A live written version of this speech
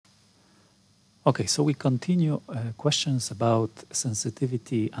Okay, so we continue questions about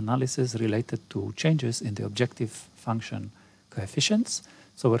sensitivity analysis related to changes in the objective function coefficients.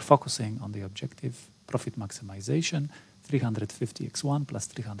 So we're focusing on the objective profit maximization, 350x1 plus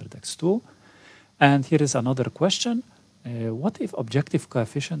 300x2. And here is another question. What if objective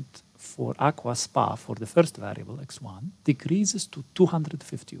coefficient for aqua spa for the first variable, x1, decreases to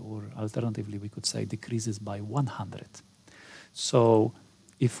 250, or alternatively, we could say decreases by 100? So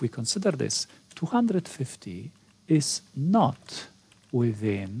if we consider this, 250 is not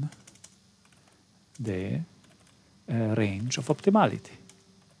within the range of optimality,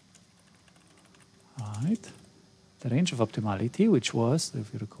 right? The range of optimality, which was,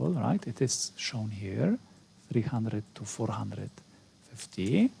 if you recall, right, it is shown here, 300 to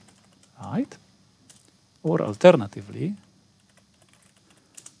 450, right? Or alternatively,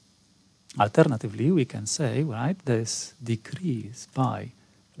 we can say, right, this decrease by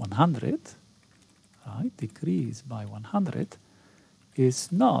 100, right, decrease by 100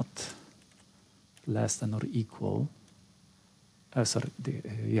 is not less than or equal,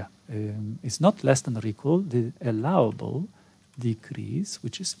 is not less than or equal the allowable decrease,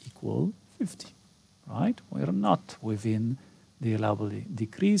 which is equal 50, right? We're not within the allowable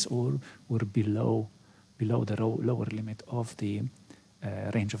decrease, or we're below the lower limit of the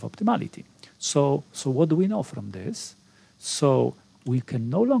range of optimality. So what do we know from this? So we can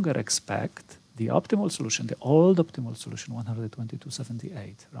no longer expect the optimal solution, the old optimal solution,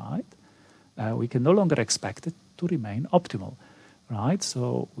 122.78, right? We can no longer expect it to remain optimal, right?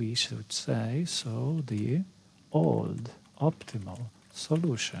 So we should say, so the old optimal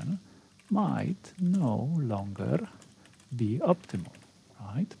solution might no longer be optimal,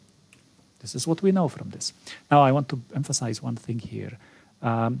 right? This is what we know from this. Now I want to emphasize one thing here.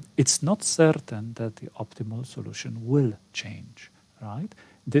 It's not certain that the optimal solution will change, right?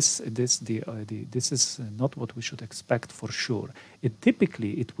 This is not what we should expect for sure.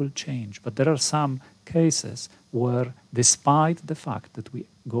 Typically it will change, but there are some cases where, despite the fact that we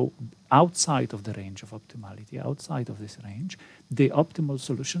go outside of the range of optimality, outside of this range, the optimal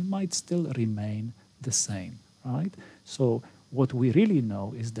solution might still remain the same, right? So what we really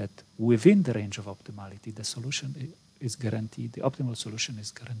know is that within the range of optimality, the solution is guaranteed, the optimal solution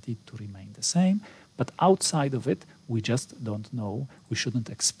is guaranteed to remain the same, but outside of it, we just don't know. We shouldn't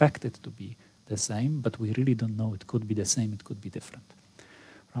expect it to be the same, but we really don't know. It could be the same, it could be different,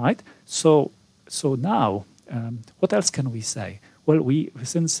 right? So now, what else can we say? Well,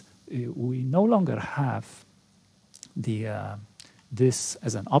 since we no longer have this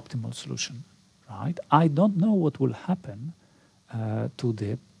as an optimal solution, right? I don't know what will happen to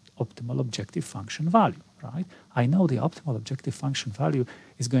the optimal objective function value, right? I know the optimal objective function value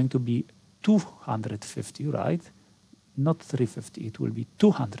is going to be 250, right? Not 350, it will be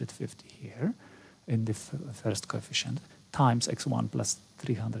 250 here in the first coefficient times x1 plus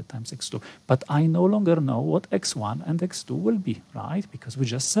 300 times x2. But I no longer know what x1 and x2 will be, right? Because we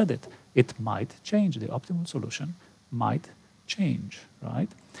just said it. It might change. The optimal solution might change, right?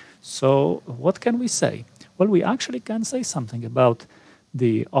 So what can we say? Well, we actually can say something about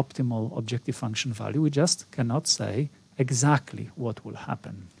the optimal objective function value. We just cannot say exactly what will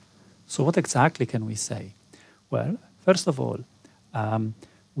happen. So what exactly can we say? Well, first of all,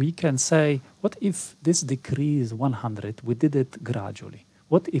 we can say, what if this decrease 100, we did it gradually?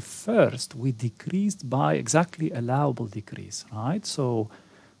 What if first we decreased by exactly allowable decrease, right? So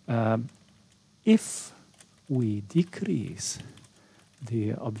if we decrease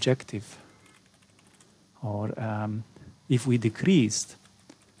the objective, or if we decreased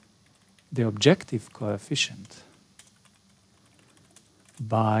the objective coefficient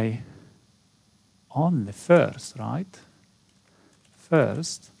by only first, right?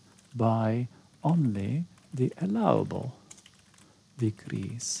 First, by only the allowable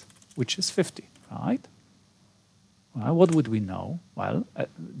decrease, which is 50, right? Well, what would we know? Well,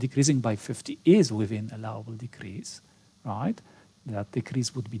 decreasing by 50 is within allowable decrease, right? That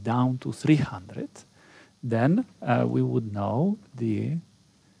decrease would be down to 300. Then we would know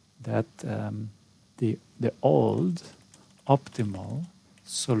that the old optimal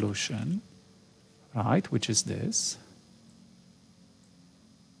solution, right, which is this,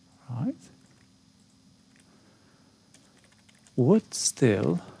 right, would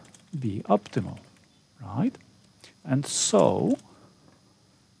still be optimal, right? And so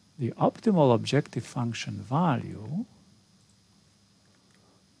the optimal objective function value,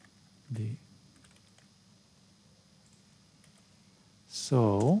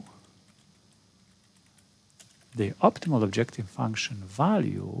 so the optimal objective function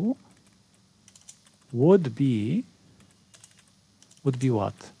value would be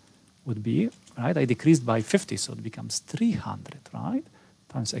what? would be, right, I decreased by 50, so it becomes 300, right,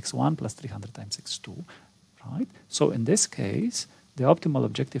 times x1 plus 300 times x2, right? So in this case, the optimal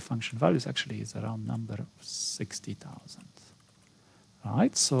objective function value is actually around number of 60,000,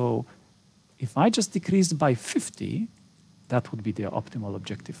 right? So if I just decreased by 50, that would be the optimal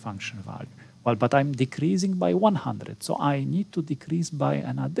objective function value. Well, but I'm decreasing by 100, so I need to decrease by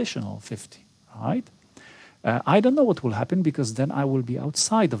an additional 50, right? I don't know what will happen because then I will be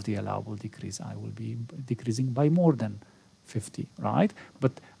outside of the allowable decrease. I will be decreasing by more than 50, right?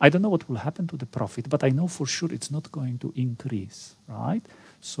 But I don't know what will happen to the profit, but I know for sure it's not going to increase, right?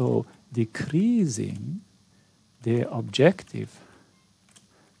 So decreasing the objective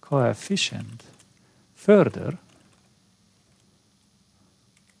coefficient further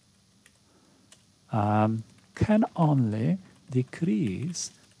can only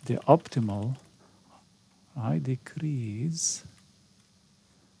decrease the optimal, right? Decrease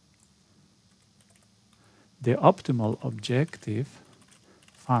the optimal objective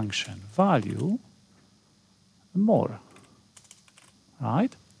function value more,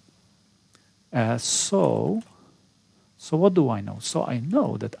 right? So what do I know? So I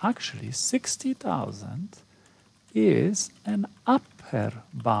know that actually 60,000 is an upper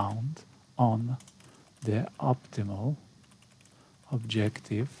bound on the optimal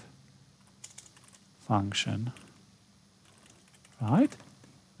objective function, right?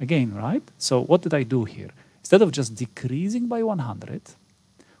 Again, right? So what did I do here? Instead of just decreasing by 100,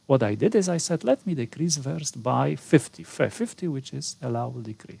 what I did is I said, let me decrease first by 50, 50, which is allowable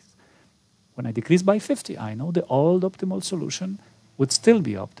decrease. When I decrease by 50, I know the old optimal solution would still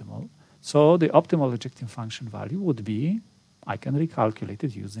be optimal. So the optimal objective function value would be, I can recalculate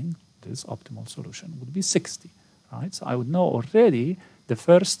it using this optimal solution, would be 60, right? So I would know already the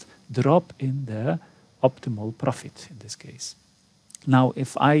first drop in the optimal profit in this case. Now,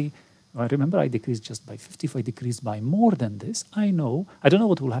 if I remember I decreased just by 50, if I decrease by more than this, I don't know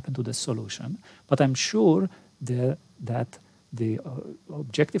what will happen to the solution, but I'm sure that the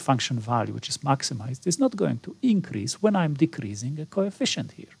objective function value, which is maximized, is not going to increase when I'm decreasing a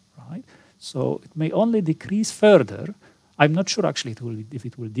coefficient here, right? So it may only decrease further. I'm not sure actually if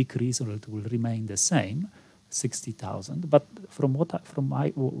it will decrease or it will remain the same, 60,000. But from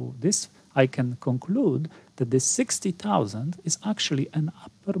this, I can conclude that this 60,000 is actually an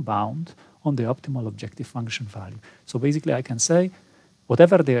upper bound on the optimal objective function value. So basically, I can say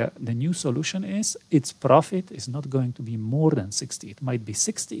whatever the new solution is, its profit is not going to be more than 60. It might be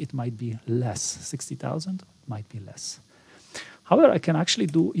 60, it might be less. 60,000 might be less. However, I can actually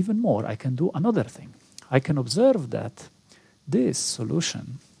do even more. I can do another thing. I can observe that this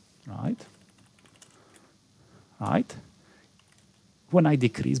solution, right, when I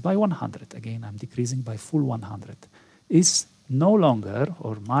decrease by 100, again, I'm decreasing by full 100, is no longer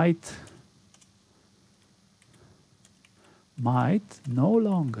or might no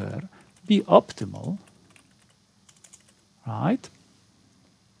longer be optimal, right?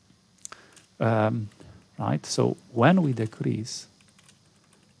 Right? So when we decrease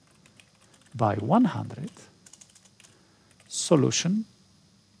by 100, solution,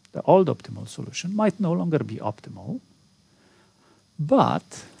 the old optimal solution, might no longer be optimal,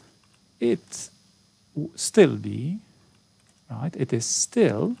 but it still be, right? It is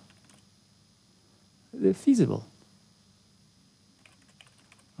still feasible,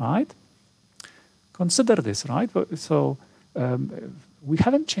 right? Consider this, right? So we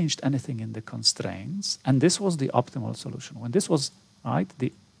haven't changed anything in the constraints, and this was the optimal solution. When this was, right,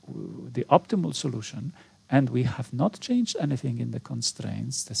 the optimal solution, and we have not changed anything in the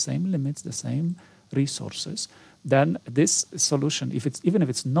constraints, the same limits, the same resources, then this solution, even if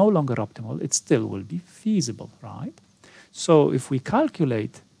it's no longer optimal, it still will be feasible, right? So if we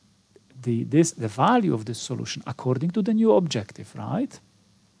calculate the value of this solution according to the new objective, right?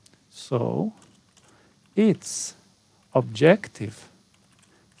 So its objective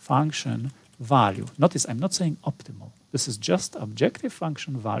function value, notice I'm not saying optimal, this is just objective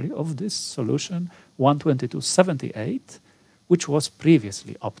function value of this solution 122.78, which was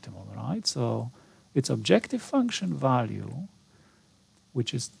previously optimal, right? So its objective function value,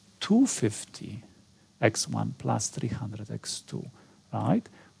 which is 250 x1 plus 300 x2, right?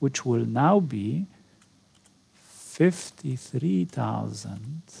 Which will now be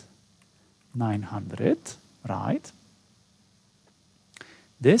 53,900, right?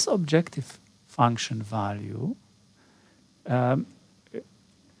 This objective function value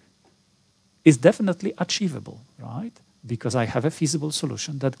is definitely achievable, right? Because I have a feasible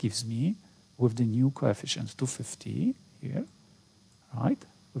solution that gives me, with the new coefficient 250 here, right?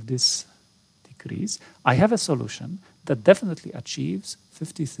 With this decrease, I have a solution that definitely achieves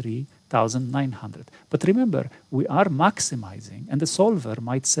 53,900. But remember, we are maximizing, and the solver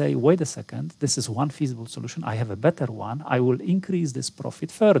might say, wait a second, this is one feasible solution, I have a better one, I will increase this profit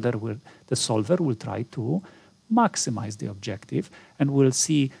further. The solver will try to maximize the objective, and we'll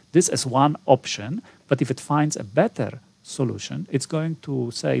see this as one option, but if it finds a better solution, it's going to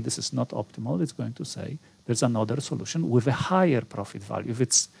say this is not optimal, it's going to say there's another solution with a higher profit value. If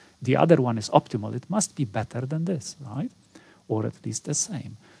it's the other one is optimal, it must be better than this, right? Or at least the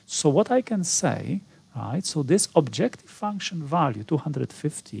same. So what I can say, right, so this objective function value,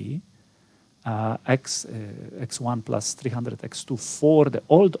 250 x1 plus 300 x2 for the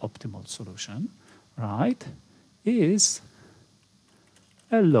old optimal solution, right, is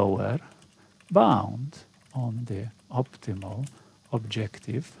a lower bound on the optimal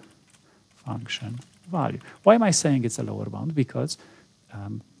objective function value. Why am I saying it's a lower bound? Because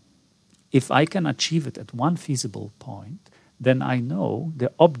if I can achieve it at one feasible point, then I know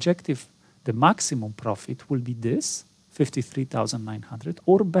the objective, the maximum profit will be this, 53,900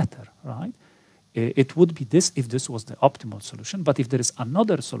 or better, right? It would be this if this was the optimal solution, but if there is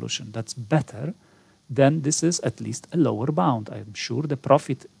another solution that's better, then this is at least a lower bound. I'm sure the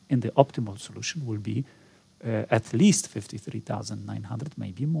profit in the optimal solution will be at least 53,900,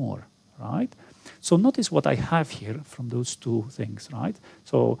 maybe more, right? So notice what I have here from those two things, right?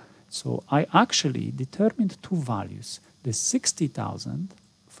 So I actually determined two values. The 60,000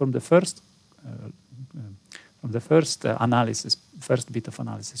 from the first analysis, first bit of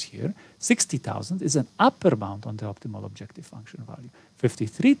analysis here, 60,000 is an upper bound on the optimal objective function value.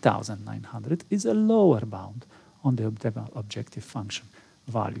 53,900 is a lower bound on the optimal objective function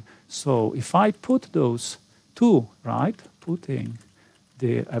value. So if I put those two, right, putting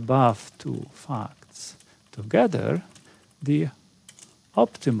the above two facts together, the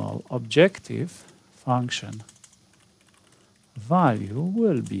optimal objective function value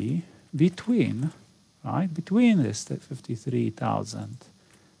will be between, right, between this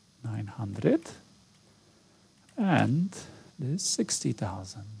 53,900 and this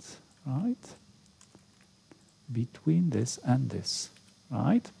 60,000, right? Between this and this,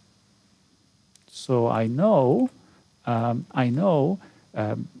 right? So I know, I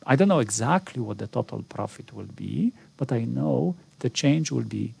don't know exactly what the total profit will be, but I know the change will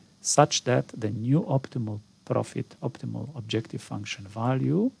be such that the new optimal profit, optimal objective function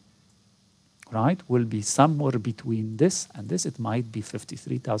value, right, will be somewhere between this and this. It might be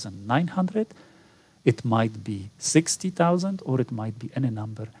 53,900, it might be 60,000, or it might be any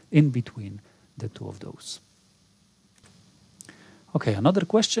number in between the two of those. Okay, another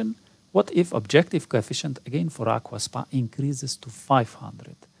question. What if objective coefficient, again for AquaSpa, increases to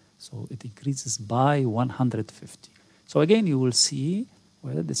 500? So it increases by 150. So again, you will see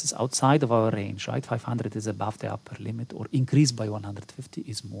whether this is outside of our range, right? 500 is above the upper limit, or increase by 150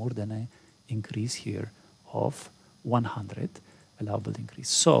 is more than an increase here of 100, allowable increase.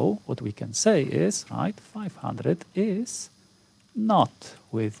 So what we can say is, right, 500 is not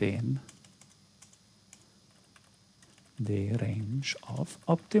within the range of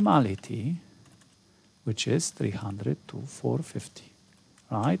optimality, which is 300 to 450,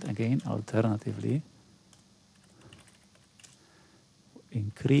 right? Again, alternatively,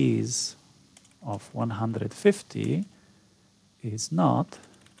 increase of 150 is not,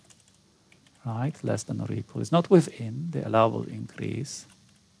 right, less than or equal, is not within the allowable increase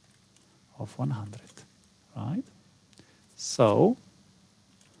of 100, right? So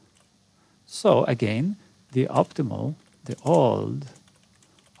again, the old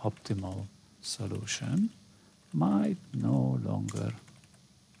optimal solution might no longer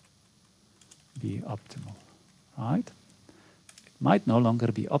be optimal, right? It might no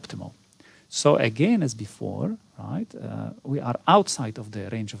longer be optimal. So again, as before, right, we are outside of the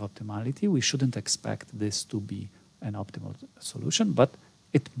range of optimality. We shouldn't expect this to be an optimal solution, but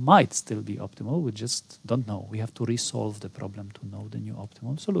it might still be optimal. We just don't know. We have to resolve the problem to know the new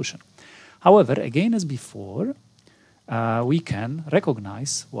optimal solution. However, again, as before, we can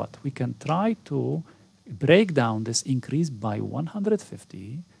recognize what? We can try to break down this increase by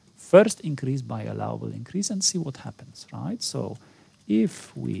 150, first increase by allowable increase, and see what happens, right? So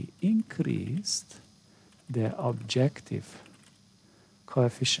if we increased the objective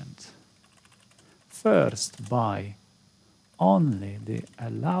coefficient first by only the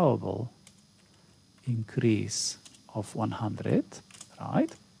allowable increase of 100,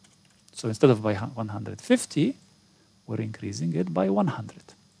 right? So instead of by 150, we're increasing it by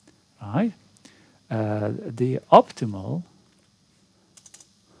 100, right? The old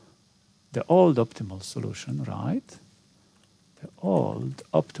optimal solution, right? The old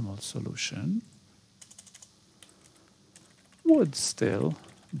optimal solution would still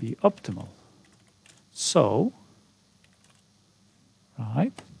be optimal. So,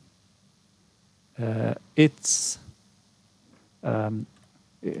 right, it's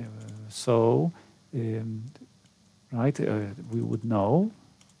right, we would know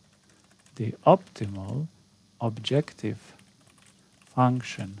the optimal objective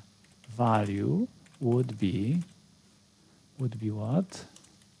function value would be what?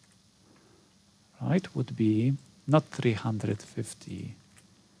 Right, would be not 350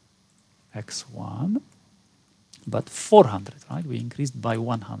 x1, but 400, right? We increased by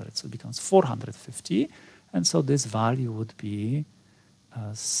 100, so it becomes 450, and so this value would be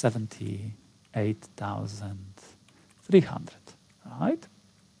 78,300, right?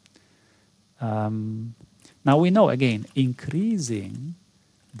 Now we know, again, increasing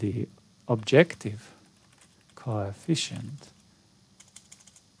the objective coefficient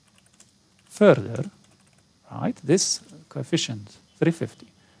further, right? This coefficient, 350,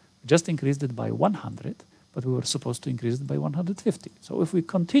 we just increased it by 100, but we were supposed to increase it by 150. So if we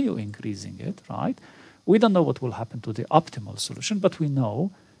continue increasing it, right, we don't know what will happen to the optimal solution, but we know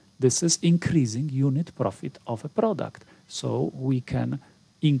this is increasing unit profit of a product. So we can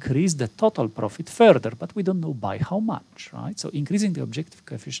increase the total profit further, but we don't know by how much, right? So increasing the objective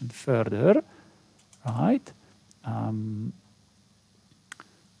coefficient further, right,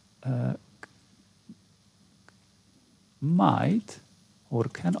 might or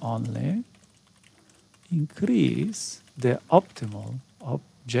can only increase the optimal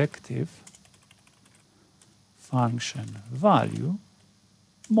objective function value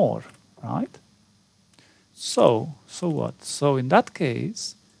more, right? So what? So in that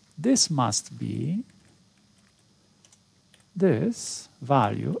case, this must be, this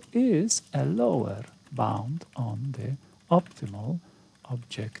value is a lower bound on the optimal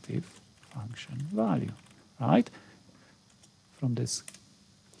objective function value, right? From this.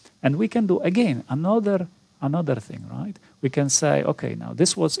 And we can do, again, another thing, right? We can say, okay, now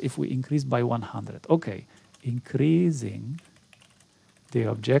this was if we increase by 100. Okay, increasing the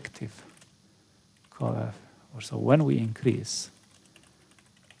objective coefficient, or so when we increase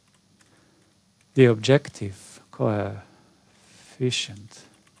the objective coefficient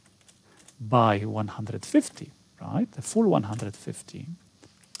by 150, right? The full 150,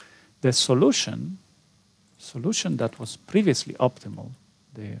 the solution that was previously optimal,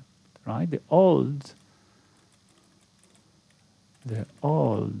 the old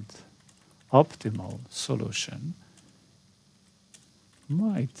optimal solution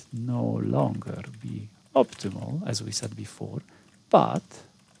might no longer be optimal, as we said before, but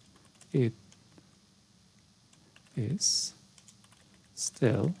it is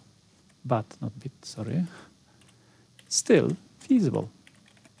still, still feasible,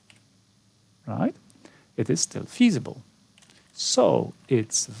 right? It is still feasible. So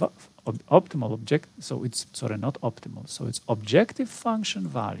it's optimal objective, so it's, sorry, not optimal, so it's objective function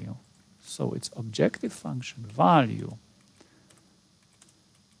value. So it's objective function value,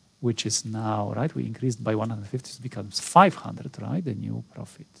 which is now, right, we increased by 150, it becomes 500, right? The new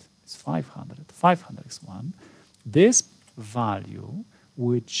profit is 500. 500 is 1. This value,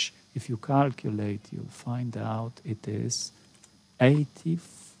 which if you calculate, you'll find out it is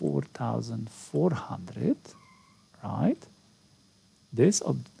 84,400, right? This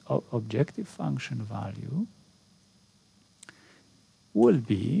objective function value will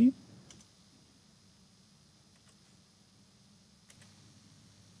be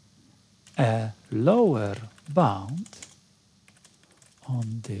a lower bound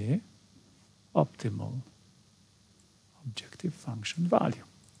on the optimal objective function value.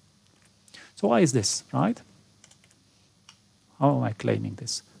 So why is this, right? How am I claiming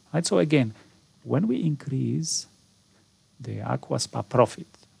this? Right? So again, when we increase the Aquaspa profit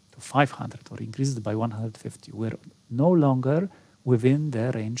to 500 or increase it by 150, we're no longer within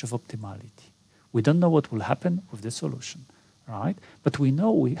the range of optimality. We don't know what will happen with the solution, right? But we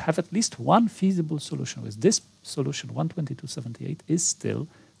know we have at least one feasible solution. With this solution, 122.78 is still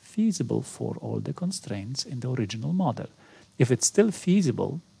feasible for all the constraints in the original model. If it's still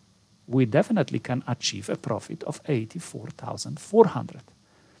feasible, we definitely can achieve a profit of 84,400.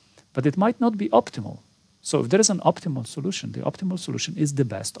 But it might not be optimal. So if there is an optimal solution, the optimal solution is the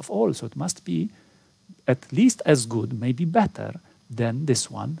best of all. So it must be at least as good, maybe better than this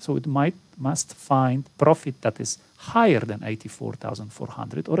one. So it must find profit that is higher than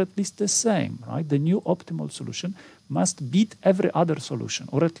 84,400, or at least the same, right? The new optimal solution must beat every other solution,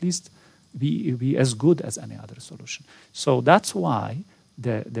 or at least be as good as any other solution. So that's why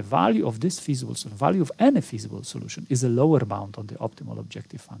the value of this feasible solution, value of any feasible solution, is a lower bound on the optimal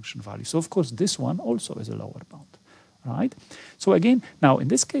objective function value. So of course this one also is a lower bound. right? So again, now in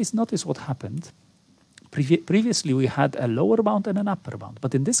this case, notice what happened. Previously, we had a lower bound and an upper bound.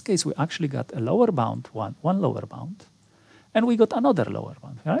 But in this case, we actually got a lower bound, one lower bound, and we got another lower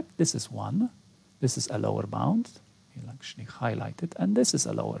bound, right? This is one. This is a lower bound. You'll actually highlight it. And this is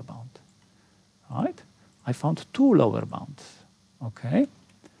a lower bound, right? I found two lower bounds, okay?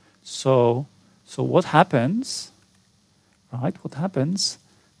 So what happens, right? What happens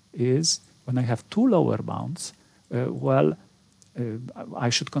is when I have two lower bounds, I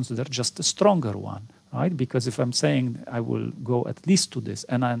should consider just the stronger one, right? Because if I'm saying I will go at least to this,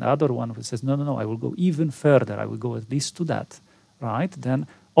 and another one says, no, I will go even further, I will go at least to that, right? Then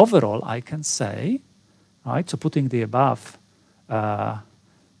overall, I can say, right, so putting the above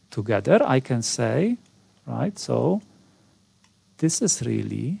together, I can say, right, so this is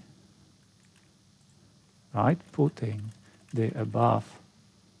really, right, putting the above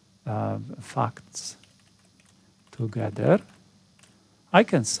facts together, I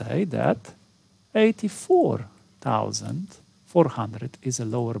can say that 84,400 is a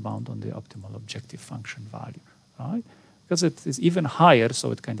lower bound on the optimal objective function value, right? Because it is even higher,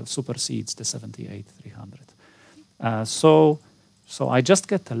 so it kind of supersedes the 78,300. So I just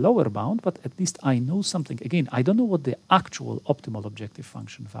get a lower bound, but at least I know something. Again, I don't know what the actual optimal objective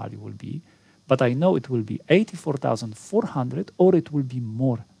function value will be, but I know it will be 84,400 or it will be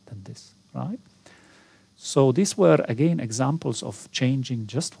more than this, right? So these were, again, examples of changing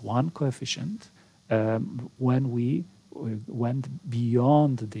just one coefficient when we went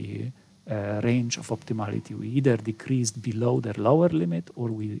beyond the range of optimality. We either decreased below the lower limit or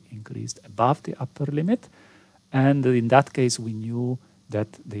we increased above the upper limit. And in that case, we knew that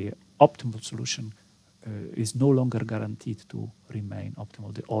the optimal solution is no longer guaranteed to remain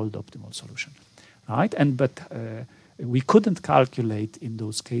optimal, the old optimal solution, right? But we couldn't calculate in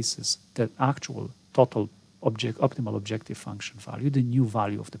those cases the actual total optimal objective function value, the new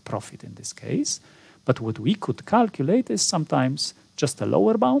value of the profit in this case. But what we could calculate is sometimes just a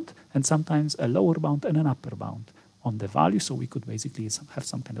lower bound and sometimes a lower bound and an upper bound on the value. So we could basically have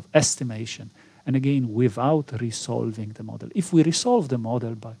some kind of estimation. And again, without resolving the model. If we resolve the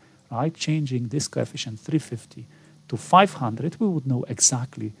model by changing this coefficient 350 to 500, we would know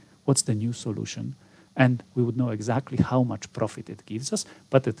exactly what's the new solution. And we would know exactly how much profit it gives us.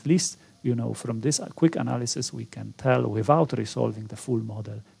 But at least, from this quick analysis, we can tell without resolving the full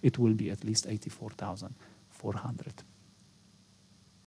model, it will be at least 84,400.